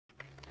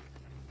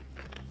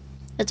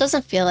It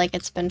doesn't feel like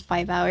it's been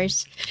 5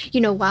 hours.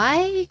 You know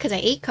why? Because I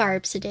ate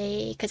carbs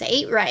today. Because I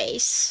ate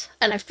rice.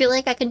 And I feel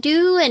like I can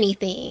do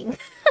anything.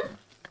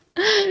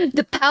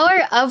 The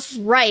power of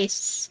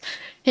rice.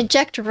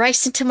 Inject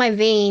rice into my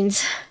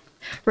veins.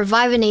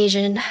 Revive an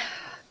Asian.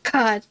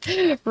 God,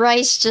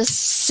 rice just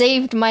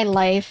saved my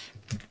life.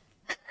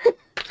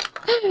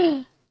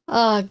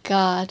 Oh,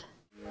 God.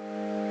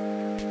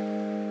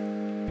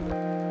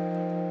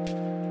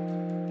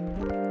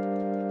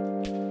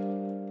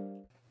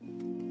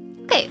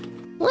 Okay,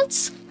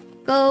 let's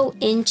go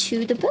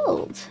into the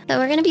build. So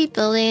we're going to be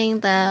building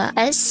the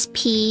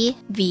SPV1.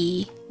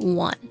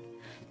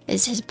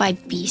 This is by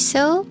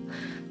Biso.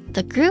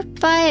 The group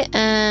buy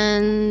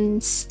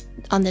ends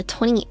on the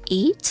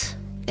 28th.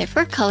 There are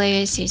 4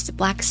 colors. Here's the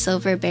black,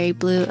 silver, berry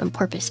blue, and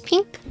porpoise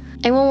pink.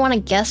 Anyone want to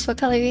guess what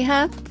color we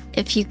have?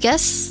 If you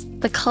guess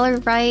the color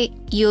right,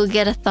 you'll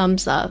get a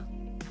thumbs up.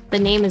 The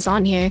name is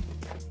on here.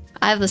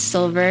 I have the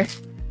silver.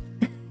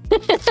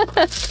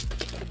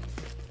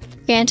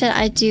 Granted,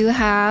 I do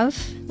have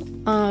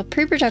a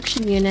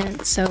pre-production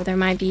unit, so there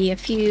might be a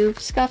few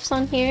scuffs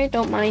on here.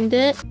 Don't mind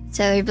it.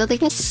 So we're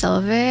building a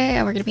silver,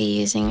 and we're going to be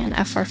using an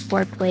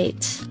FR4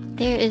 plate.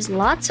 There is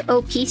lots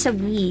of piece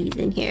of weed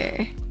in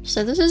here.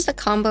 So this is the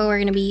combo we're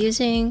going to be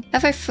using.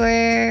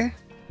 FR4,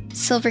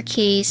 silver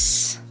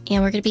case,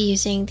 and we're going to be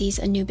using these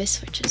Anubis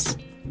switches.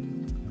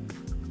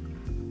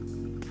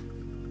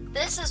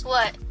 This is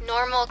what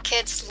normal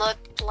kids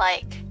looked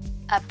like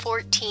at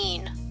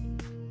 14.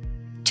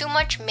 Too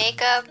much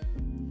makeup,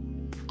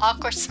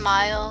 awkward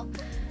smile.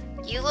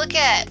 You look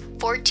at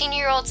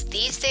 14-year-olds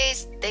these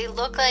days, they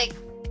look like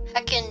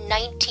heckin'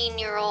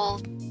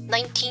 19-year-old,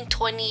 19,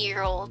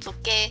 20-year-olds,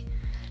 okay?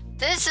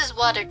 This is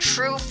what a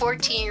true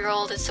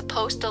 14-year-old is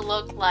supposed to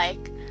look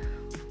like,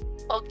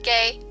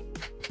 okay?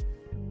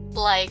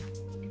 Like,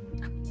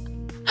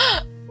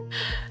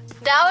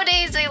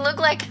 nowadays they look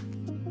like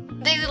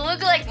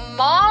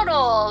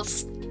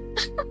models.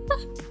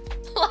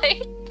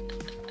 Like,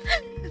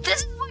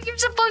 this is what you're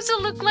supposed to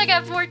look like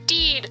at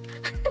 14.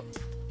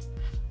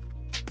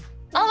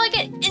 Not like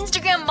an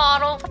Instagram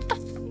model.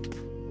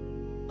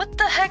 What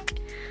the heck?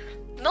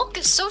 Milk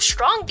is so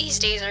strong these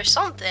days or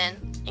something.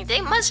 Like,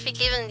 they must be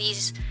giving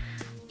these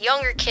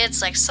younger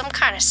kids like some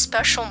kind of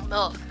special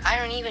milk. I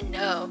don't even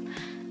know.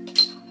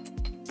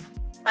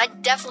 I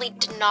definitely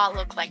did not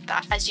look like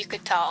that, as you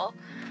could tell.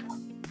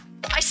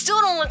 I still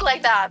don't look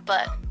like that,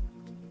 but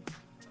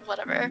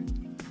whatever.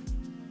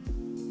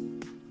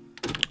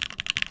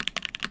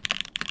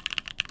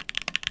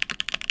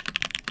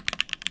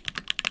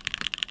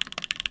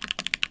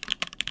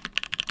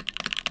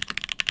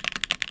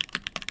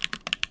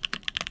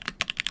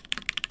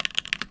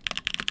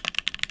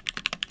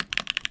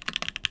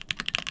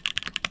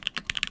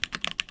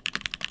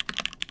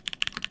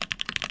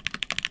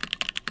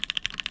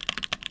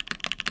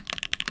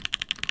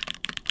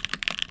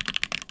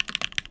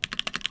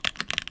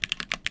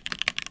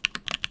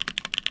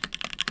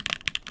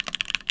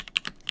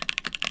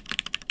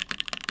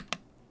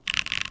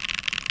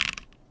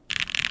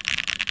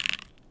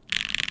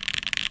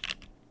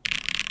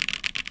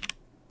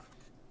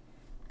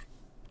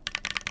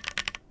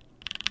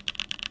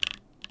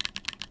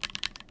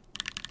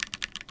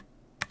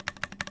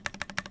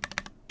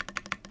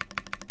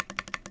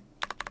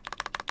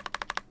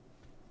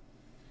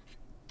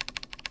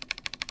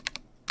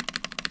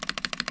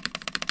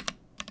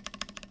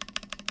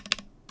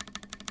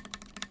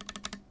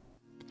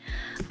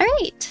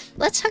 Alright,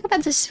 let's talk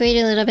about this weight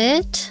a little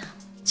bit.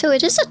 So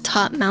it is a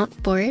top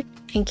mount board,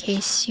 in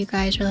case you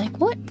guys are like,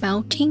 what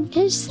mounting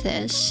is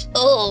this?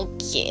 Oh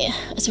yeah,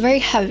 it's very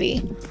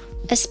heavy.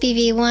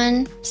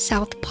 SPV1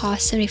 Southpaw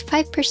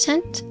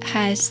 75%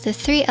 has the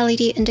 3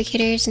 LED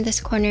indicators in this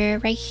corner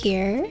right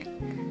here.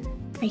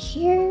 Right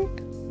here.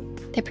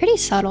 They're pretty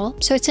subtle.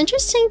 So it's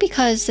interesting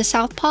because the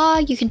Southpaw,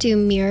 you can do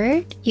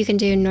mirrored, you can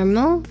do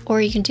normal,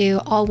 or you can do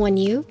all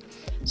 1U.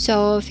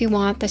 So if you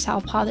want the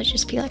Southpaw to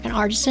just be like an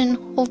artisan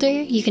holder,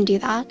 you can do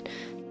that.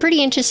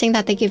 Pretty interesting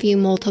that they give you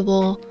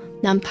multiple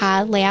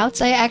numpad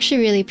layouts. I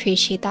actually really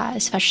appreciate that,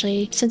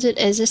 especially since it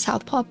is a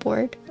Southpaw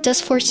board. It does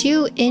force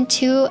you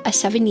into a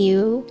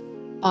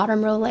 7U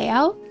bottom row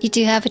layout. You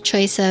do have a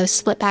choice of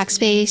split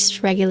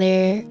backspace,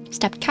 regular,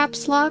 stepped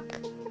caps lock.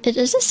 It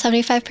is a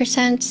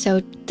 75%, so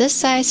this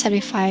size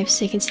 75,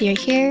 so you can see right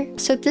here.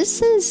 So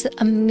this is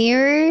a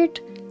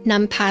mirrored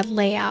numpad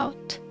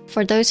layout.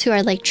 For those who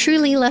are like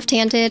truly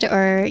left-handed,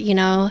 or you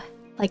know,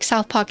 like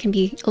Southpaw can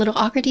be a little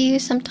awkward to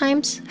use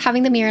sometimes,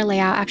 having the mirror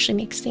layout actually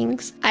makes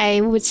things, I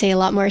would say, a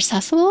lot more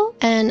accessible.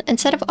 And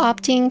instead of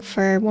opting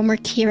for one more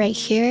key right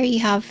here, you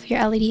have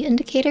your LED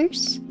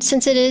indicators.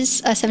 Since it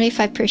is a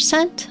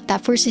 75%,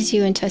 that forces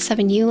you into a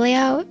 7U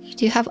layout. You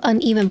do have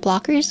uneven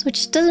blockers,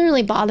 which doesn't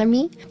really bother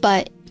me,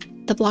 but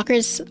the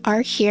blockers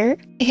are here.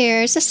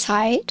 Here's the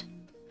side.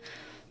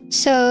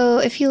 So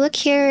if you look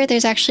here,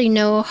 there's actually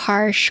no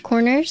harsh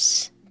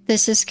corners.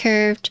 This is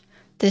curved,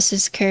 this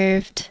is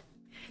curved.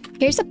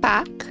 Here's the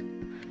back.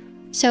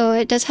 So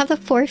it does have the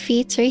 4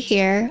 feet right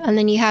here, and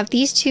then you have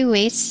these 2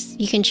 weights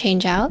you can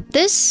change out.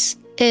 This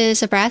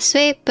is a brass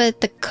weight,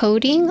 but the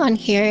coating on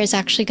here is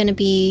actually going to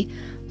be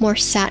more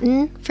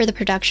satin for the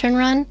production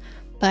run,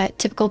 but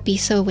typical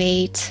biso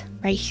weight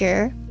right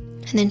here.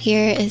 And then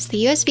here is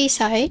the USB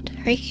side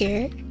right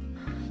here.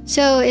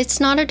 So it's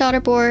not a daughter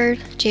board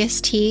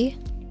JST.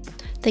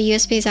 The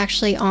USB is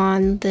actually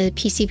on the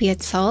PCB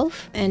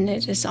itself, and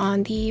it is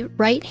on the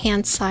right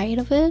hand side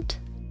of it.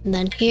 And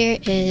then here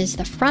is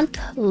the front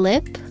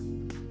lip.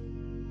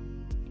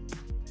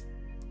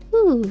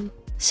 Ooh.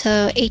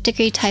 So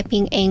 8-degree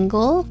typing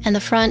angle, and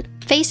the front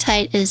face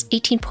height is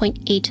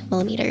 18.8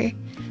 millimeter.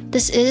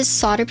 This is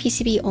solder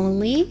PCB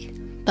only,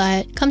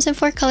 but comes in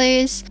 4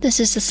 colors. This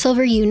is the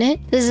silver unit.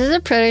 This is a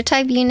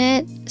prototype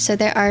unit, so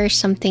there are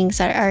some things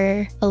that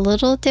are a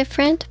little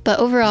different, but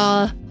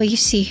overall what you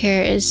see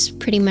here is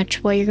pretty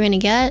much what you're going to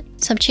get.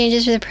 Some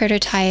changes for the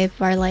prototype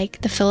are like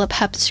the Phillips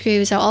Hep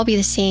screws. They'll all be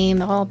the same,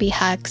 they'll all be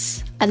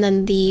hex. And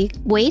then the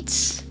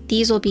weights,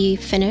 these will be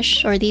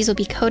finished, or these will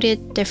be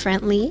coated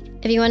differently.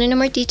 If you want to know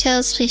more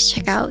details, please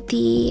check out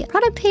the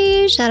product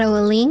page that I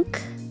will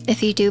link.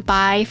 If you do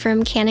buy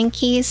from Canon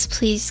Keys,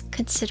 please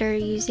consider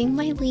using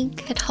my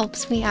link. It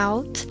helps me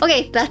out.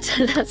 Okay,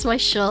 that's my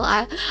shill.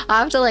 I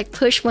have to like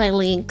push my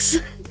links.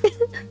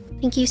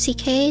 Thank you,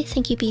 CK.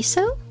 Thank you,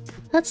 Biso.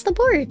 That's the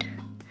board.